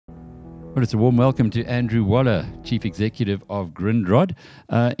Well, it's a warm welcome to Andrew Waller, Chief Executive of Grindrod.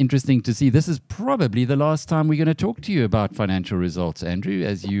 Interesting to see. This is probably the last time we're going to talk to you about financial results, Andrew,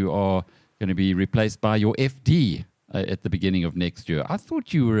 as you are going to be replaced by your FD at the beginning of next year. I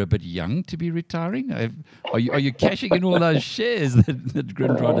thought you were a bit young to be retiring. Are you cashing in all those shares that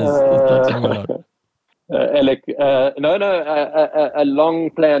Grindrod is touching all on? Alec, a long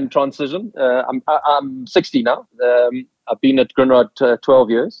planned transition. I'm 60 now. I've been at Grindrod 12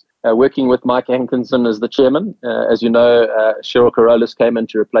 years, working with Mike Hankinson as the chairman. As you know, Cheryl Carolus came in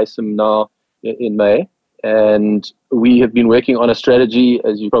to replace him now in May. And we have been working on a strategy,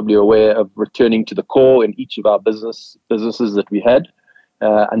 as you're probably aware, of returning to the core in each of our businesses that we had,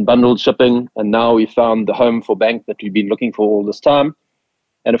 unbundled shipping. And now we found the home for bank that we've been looking for all this time.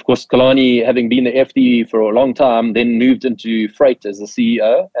 And of course, Xolani, having been the FD for a long time, then moved into freight as the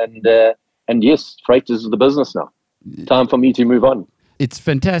CEO. And yes, freight is the business now. Time for me to move on. It's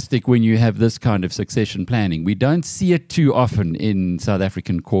fantastic when you have this kind of succession planning. We don't see it too often in South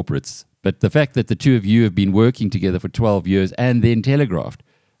African corporates. But the fact that the two of you have been working together for 12 years and then telegraphed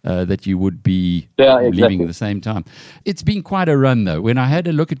that you would be leaving at the same time. It's been quite a run, though. When I had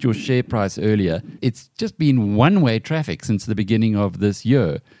a look at your share price earlier, it's just been one-way traffic since the beginning of this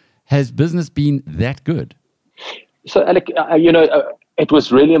year. Has business been that good? So, Alec, it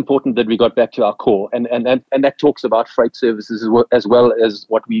was really important that we got back to our core, and that talks about freight services as well as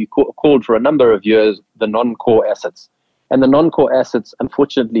what we called for a number of years the non-core assets. And the non-core assets,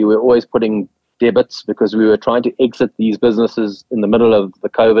 unfortunately, we're always putting debits because we were trying to exit these businesses in the middle of the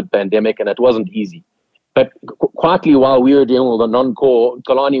COVID pandemic, and it wasn't easy. But quietly, while we were dealing with the non-core,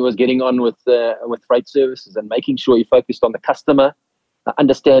 Xolani was getting on with freight services and making sure he focused on the customer,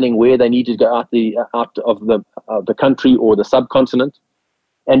 understanding where they need to go out of the country or the subcontinent.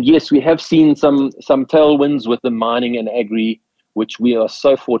 And yes, we have seen some tailwinds with the mining and agri, which we are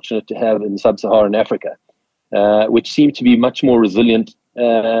so fortunate to have in sub-Saharan Africa, which seem to be much more resilient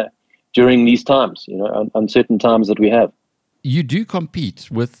during these times, uncertain times that we have. You do compete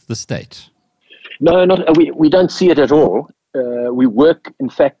with the state? No, we don't see it at all. We work, in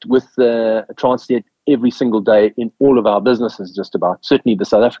fact, with Transnet every single day in all of our businesses, just about, certainly the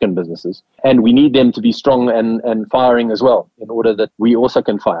South African businesses. And we need them to be strong and firing as well in order that we also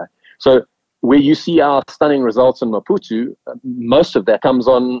can fire. So where you see our stunning results in Maputo, most of that comes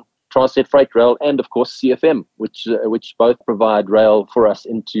on Transnet Freight Rail and, of course, CFM, which both provide rail for us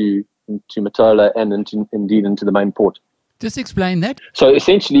into Matola and indeed into the main port. Just explain that. So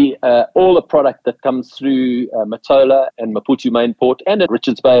essentially, all the product that comes through Matola and Maputo main port and at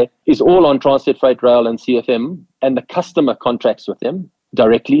Richards Bay is all on Transnet Freight Rail and CFM, and the customer contracts with them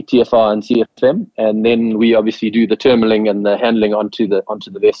directly, TFR and CFM, and then we obviously do the terminaling and the handling onto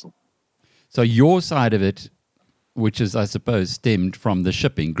the vessel. So your side of it, which is, I suppose, stemmed from the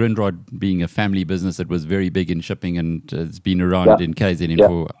shipping. Grindrod being a family business that was very big in shipping and has been around in KZN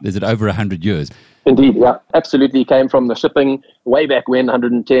for, is it over 100 years? Indeed, yeah, absolutely. Came from the shipping way back when,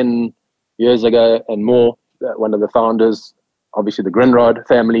 110 years ago and more. One of the founders, obviously the Grindrod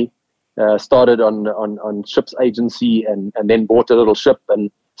family, started on ships agency and then bought a little ship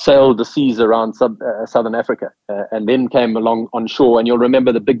and sailed the seas around Southern Africa and then came along on shore. And you'll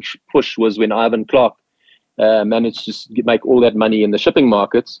remember the big push was when Ivan Clark managed to make all that money in the shipping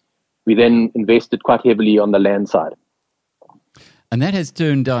markets. We then invested quite heavily on the land side. And that has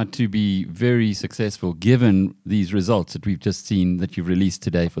turned out to be very successful given these results that we've just seen that you've released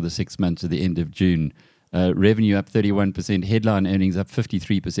today for the 6 months to the end of June. Revenue up 31%, headline earnings up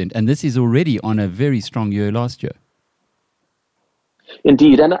 53%. And this is already on a very strong year last year.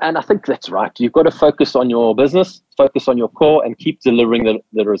 Indeed, and I think that's right. You've got to focus on your business, focus on your core, and keep delivering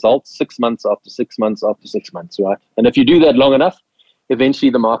the results 6 months after 6 months after 6 months, right? And if you do that long enough,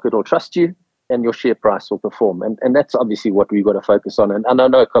 eventually the market will trust you and your share price will perform. And that's obviously what we've got to focus on. And I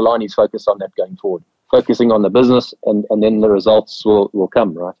know Xolani's focused on that going forward, focusing on the business, and then the results will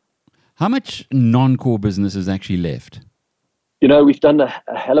come, right? How much non-core business is actually left? We've done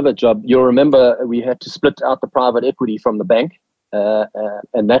a hell of a job. You'll remember we had to split out the private equity from the bank.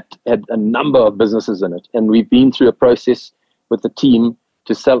 And that had a number of businesses in it. And we've been through a process with the team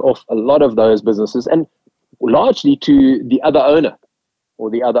to sell off a lot of those businesses and largely to the other owner or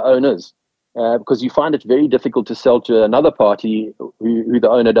the other owners, because you find it very difficult to sell to another party who the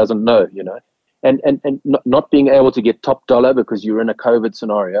owner doesn't know, and not being able to get top dollar because you're in a COVID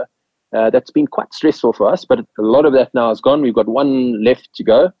scenario. That's been quite stressful for us, but a lot of that now is gone. We've got one left to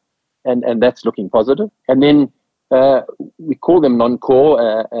go, and that's looking positive. And then we call them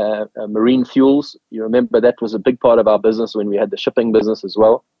non-core marine fuels. You remember that was a big part of our business when we had the shipping business as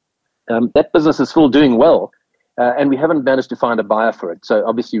well. That business is still doing well, and we haven't managed to find a buyer for it. So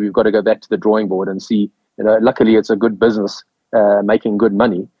obviously we've got to go back to the drawing board and see, luckily it's a good business, making good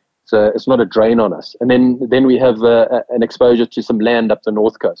money. So it's not a drain on us. And then we have an exposure to some land up the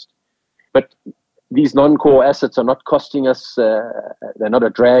north coast. But these non-core assets are not costing us. They're not a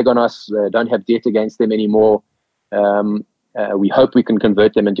drag on us. Don't have debt against them anymore. We hope we can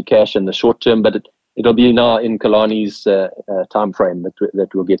convert them into cash in the short term, but it'll be now in Xolani's time frame that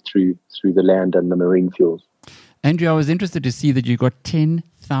we'll get through the land and the marine fuels. Andrew, I was interested to see that you got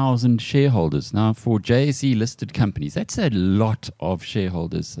 10,000 shareholders. Now, for JSE-listed companies, that's a lot of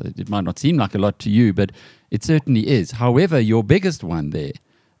shareholders. It might not seem like a lot to you, but it certainly is. However, your biggest one there,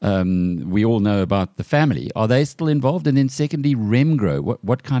 we all know about the family. Are they still involved? And then secondly, Remgro,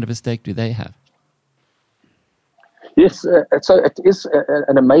 what kind of a stake do they have? Yes, so it is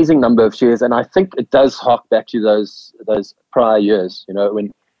an amazing number of shares, and I think it does hark back to those prior years,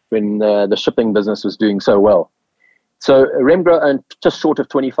 when the shipping business was doing so well. So Remgro owned just short of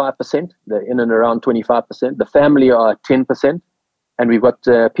 25%. They're in and around 25%. The family are at 10%, and we've got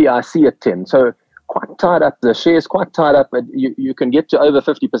PIC at 10%. So quite tied up. The shares quite tied up, but you can get to over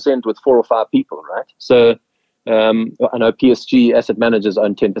 50% with 4 or 5 people, right? So I know PSG Asset Managers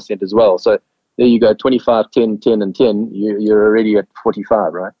own 10% as well. So there you go, 25, 10, 10, and 10. You're already at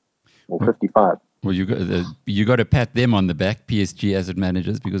 45, right? Or 55. Well, you got to pat them on the back, PSG Asset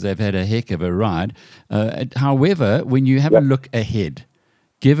Managers, because they've had a heck of a ride. However, when you have a look ahead,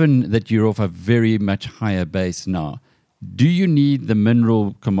 given that you're off a very much higher base now, do you need the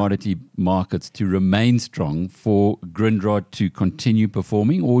mineral commodity markets to remain strong for Grindrod to continue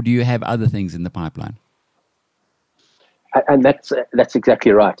performing, or do you have other things in the pipeline? And that's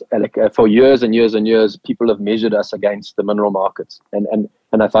exactly right, Alec. For years and years and years, people have measured us against the mineral markets. And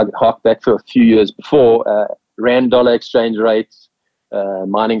if I hark back for a few years before, rand-dollar exchange rates,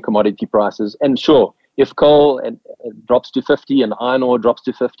 mining commodity prices, and sure, if coal drops to 50 and iron ore drops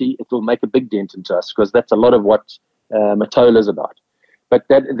to 50, it will make a big dent into us, because that's a lot of what Matola is about. But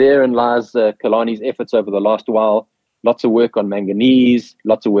therein lies Xolani's efforts over the last while. Lots of work on manganese,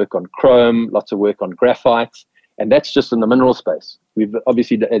 lots of work on chrome, lots of work on graphite. And that's just in the mineral space. We've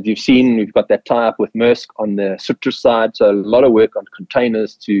obviously, as you've seen, we've got that tie-up with Maersk on the citrus side. So a lot of work on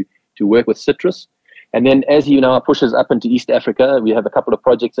containers to work with citrus. And then as he now pushes up into East Africa, we have a couple of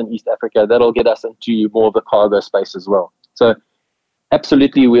projects in East Africa that'll get us into more of the cargo space as well. So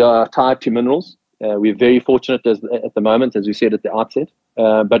absolutely, we are tied to minerals. We're very fortunate at the moment, as we said at the outset.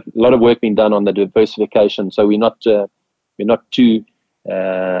 But a lot of work being done on the diversification. So we're not too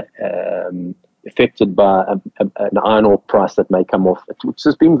affected by an iron ore price that may come off, which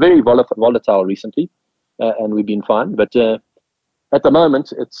has been very volatile recently, and we've been fine. But at the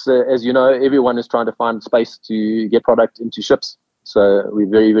moment, it's as you know, everyone is trying to find space to get product into ships. So we're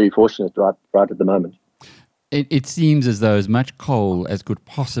very, very fortunate right at the moment. It seems as though as much coal as could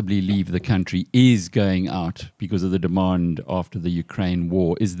possibly leave the country is going out because of the demand after the Ukraine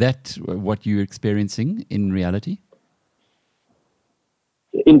war. Is that what you're experiencing in reality?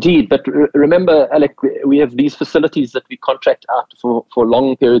 Indeed, but remember, Alec, we have these facilities that we contract out for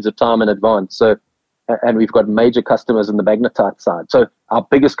long periods of time in advance. So, and we've got major customers in the magnetite side. So our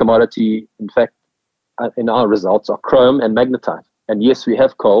biggest commodity, in fact, in our results are chrome and magnetite. And yes, we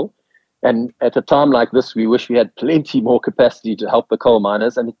have coal. And at a time like this, we wish we had plenty more capacity to help the coal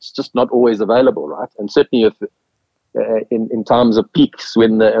miners, and it's just not always available, right? And certainly, if in times of peaks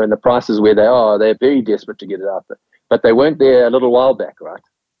when the prices where they are, they're very desperate to get it out there. But they weren't there a little while back, right?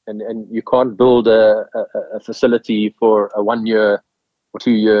 And you can't build a facility for a 1 year or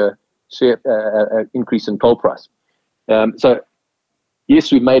 2 year increase in coal price. So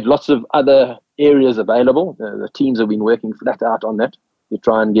yes, we've made lots of other areas available. The teams have been working flat out on that to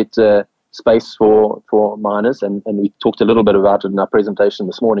try and get space for miners, and we talked a little bit about it in our presentation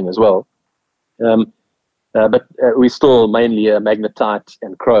this morning as well. But we still mainly magnetite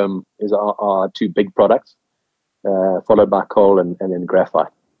and chrome is our 2 big products, followed by coal and then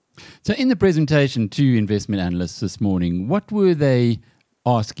graphite. So in the presentation to investment analysts this morning, what were they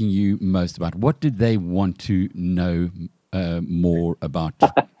asking you most about? What did they want to know more about?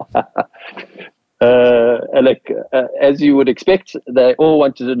 Alec, as you would expect, they all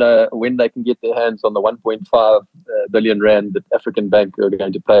wanted to know when they can get their hands on the 1.5 billion rand that African Bank are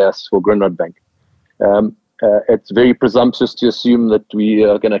going to pay us for Grindrod Bank. It's very presumptuous to assume that we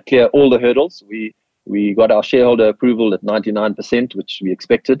are going to clear all the hurdles. We got our shareholder approval at 99%, which we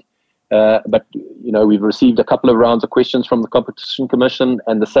expected. But, we've received a couple of rounds of questions from the Competition Commission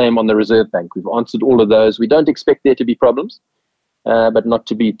and the same on the Reserve Bank. We've answered all of those. We don't expect there to be problems, but not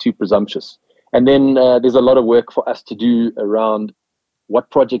to be too presumptuous. And then there's a lot of work for us to do around what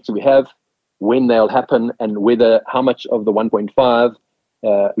projects we have, when they'll happen, and how much of the 1.5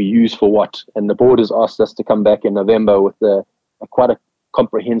 we use for what. And the board has asked us to come back in November with quite a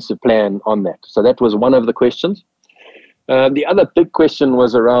comprehensive plan on that. So that was one of the questions. The other big question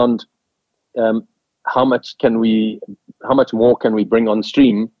was around how much more can we bring on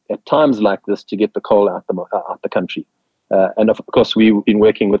stream at times like this to get the coal out the country. And of course, we've been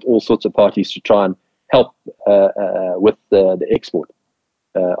working with all sorts of parties to try and help with the export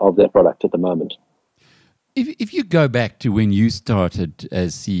of their product at the moment. If you go back to when you started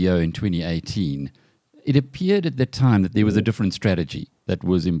as CEO in 2018, it appeared at the time that there was a different strategy that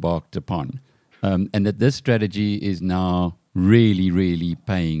was embarked upon, and that this strategy is now really, really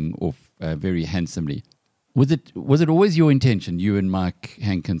paying off very handsomely. Was it always your intention, you and Mike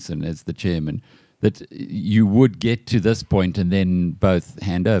Hankinson as the chairman, that you would get to this point and then both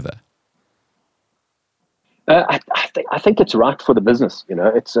hand over? I think it's right for the business.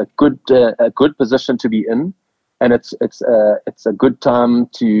 It's a good position to be in, and it's a good time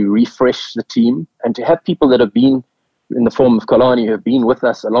to refresh the team and to have people that have been in the form of Xolani, who have been with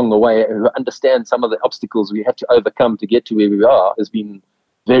us along the way, who understand some of the obstacles we had to overcome to get to where we are, has been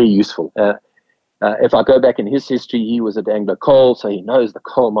very useful. If I go back in his history, he was at Anglo Coal, so he knows the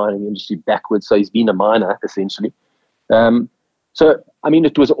coal mining industry backwards. So he's been a miner, essentially. So,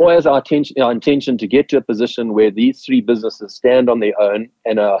 it was always our intention to get to a position where these three businesses stand on their own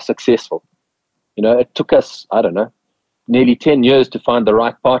and are successful. It took us, nearly 10 years to find the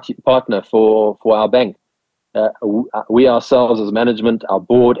right partner for our bank. We ourselves as management, our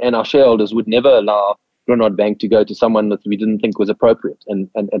board, and our shareholders would never allow Grindrod Bank to go to someone that we didn't think was appropriate. And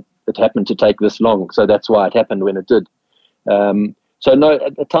it happened to take this long. So that's why it happened when it did. So no,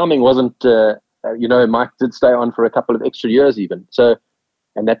 the timing wasn't... Mike did stay on for a couple of extra years even. So,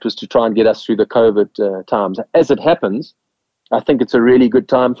 and that was to try and get us through the COVID times. As it happens, I think it's a really good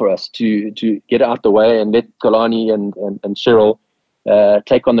time for us to get out the way and let Xolani and Cheryl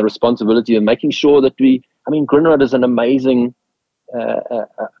take on the responsibility of making sure that Grindrod is an amazing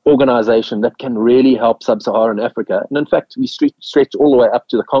organization that can really help sub-Saharan Africa. And in fact, we stretch all the way up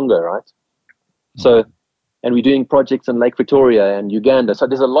to the Congo, right? So, and we're doing projects in Lake Victoria and Uganda. So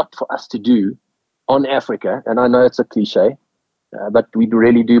there's a lot for us to do on Africa. And I know it's a cliche, but we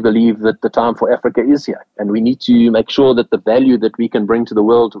really do believe that the time for Africa is here. And we need to make sure that the value that we can bring to the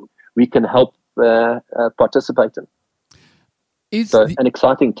world, we can help participate in. An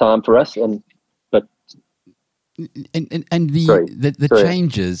exciting time for us. The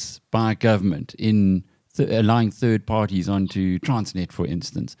changes by government in allowing third parties onto Transnet, for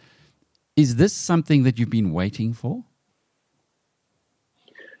instance, is this something that you've been waiting for?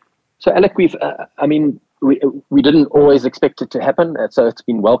 So, Alec, we didn't always expect it to happen, so it's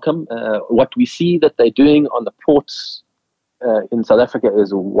been welcome. What we see that they're doing on the ports in South Africa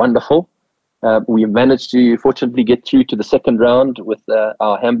is wonderful. We managed to fortunately get through to the second round with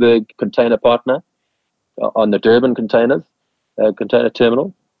our Hamburg container partner on the Durban container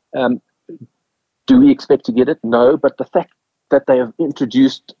terminal. Do we expect to get it? No, but the fact that they have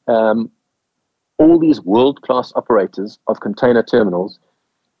introduced all these world-class operators of container terminals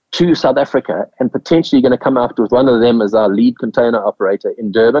to South Africa and potentially going to come out with one of them as our lead container operator in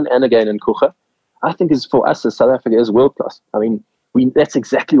Durban and again in Kucha, I think is for us as South Africa is world-class. That's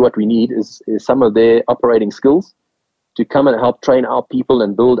exactly what we need is some of their operating skills to come and help train our people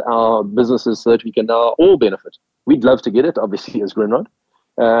and build our businesses so that we can now all benefit. We'd love to get it, obviously, as Grindrod,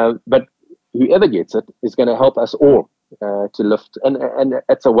 but whoever gets it is going to help us all to lift. And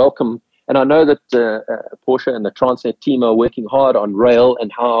it's a welcome. And I know that Porsche and the Transnet team are working hard on rail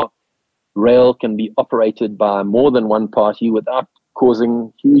and how rail can be operated by more than one party without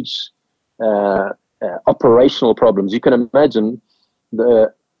causing huge operational problems. You can imagine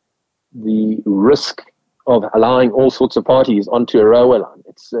the risk of allowing all sorts of parties onto a railway line.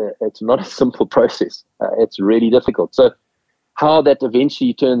 It's not a simple process. It's really difficult. So how that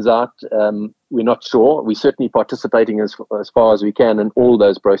eventually turns out, we're not sure. We're certainly participating as far as we can in all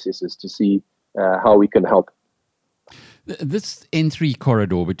those processes to see how we can help. This N3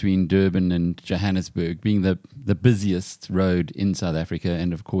 corridor between Durban and Johannesburg being the busiest road in South Africa,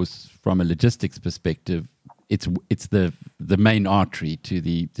 and of course from a logistics perspective, it's the main artery to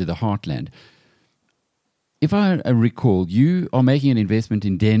the heartland. If I recall, you are making an investment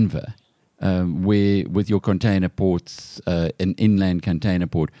in Denver, where with your container ports, an inland container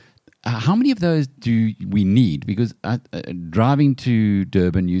port. How many of those do we need? Because driving to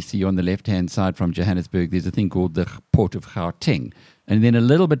Durban, you see on the left-hand side from Johannesburg, there's a thing called the Port of Gauteng. And then a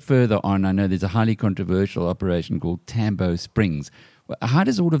little bit further on, I know there's a highly controversial operation called Tambo Springs. How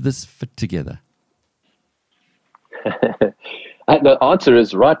does all of this fit together? The answer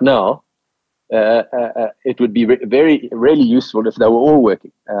is right now, it would be really useful if they were all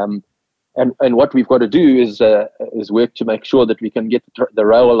working. And what we've got to do is work to make sure that we can get the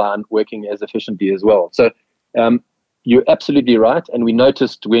rail line working as efficiently as well. So you're absolutely right. And we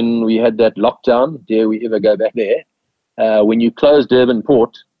noticed when we had that lockdown, dare we ever go back there, when you close Durban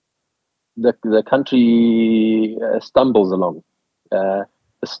Port, the country stumbles along.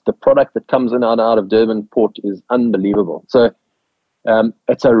 The product that comes in and out of Durban Port is unbelievable. So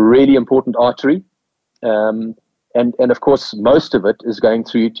it's a really important artery. And of course, most of it is going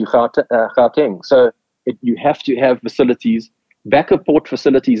through to Gauteng. So you have to have facilities, backup port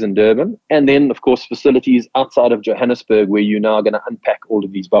facilities in Durban, and then, of course, facilities outside of Johannesburg where you're now going to unpack all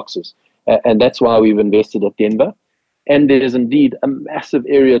of these boxes. And that's why we've invested at Denver. And there is indeed a massive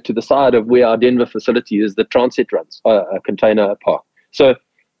area to the side of where our Denver facility is, the Transnet runs, a container park. So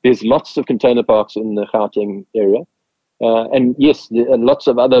there's lots of container parks in the Gauteng area. And yes, there are lots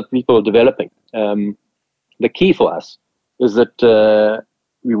of other people developing. The key for us is that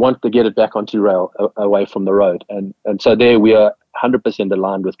we want to get it back onto rail, away from the road. And so there we are 100%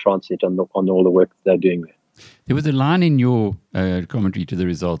 aligned with Transnet on all the work they're doing there. There was a line in your commentary to the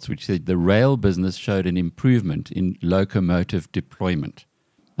results which said the rail business showed an improvement in locomotive deployment.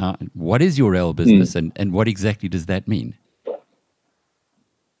 Now, what is your rail business and what exactly does that mean?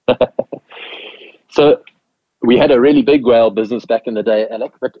 So we had a really big rail business back in the day,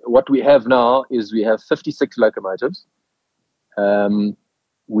 Alec, but what we have now is we have 56 locomotives.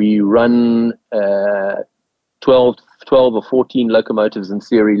 We run 12 or 14 locomotives in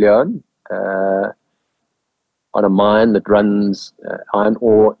Sierra Leone on a mine that runs iron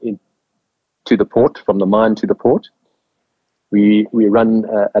ore to the port, from the mine to the port. We run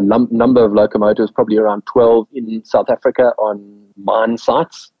a number of locomotives, probably around 12 in South Africa on mine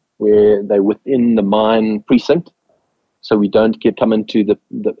sites where they're within the mine precinct. So we don't come into the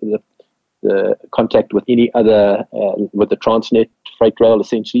contact with any other, with the Transnet freight rail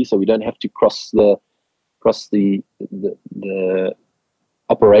essentially. So we don't have to cross the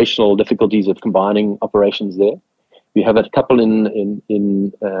operational difficulties of combining operations there. We have a couple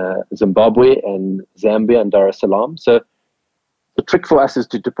in Zimbabwe and Zambia and Dar es Salaam. So the trick for us is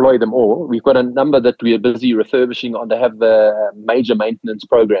to deploy them all. We've got a number that we are busy refurbishing on to have the major maintenance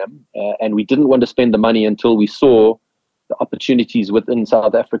program, and we didn't want to spend the money until we saw the opportunities within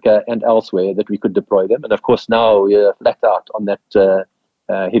South Africa and elsewhere that we could deploy them. And of course, now we're flat out on that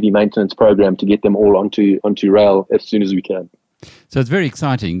heavy maintenance program to get them all onto rail as soon as we can. So it's very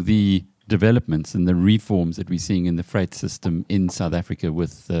exciting, the developments and the reforms that we're seeing in the freight system in South Africa,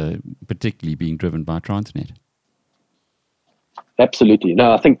 with particularly being driven by Transnet. Absolutely.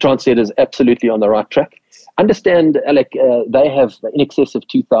 No, I think Transnet is absolutely on the right track. Understand, Alec, they have in excess of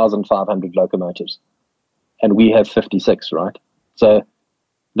 2,500 locomotives, and we have 56, right? So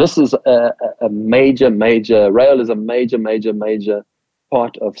this is a major rail is a major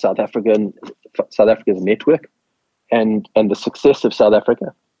part of South Africa's network and the success of South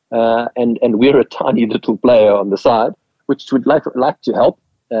Africa. And we're a tiny little player on the side, which would like to help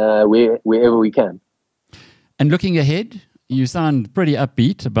wherever we can. And looking ahead, you sound pretty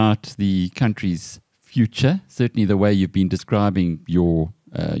upbeat about the country's future. Certainly the way you've been describing your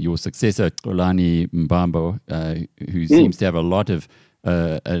successor, Xolani Mbambo, who seems to have a lot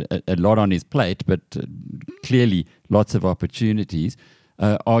on his plate, but clearly lots of opportunities.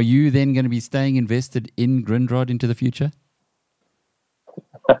 Are you then going to be staying invested in Grindrod into the future?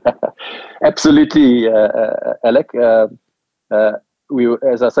 Absolutely, Alec.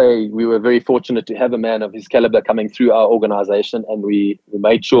 As I say, we were very fortunate to have a man of his caliber coming through our organization, and we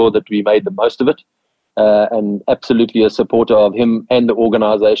made sure that we made the most of it, and absolutely a supporter of him and the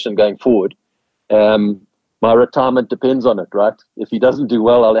organization going forward. My retirement depends on it, right? If he doesn't do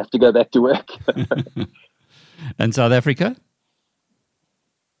well, I'll have to go back to work. And South Africa?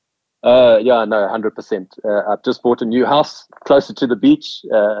 Yeah, no, 100%. I've just bought a new house closer to the beach.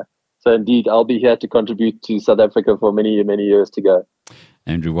 So indeed, I'll be here to contribute to South Africa for many, many years to go.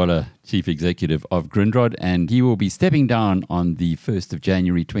 Andrew Waller, Chief Executive of Grindrod, and he will be stepping down on the 1st of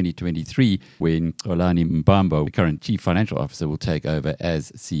January 2023 when Xolani Mbambo, the current Chief Financial Officer, will take over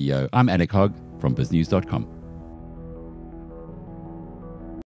as CEO. I'm Alec Hogg from BizNews.com.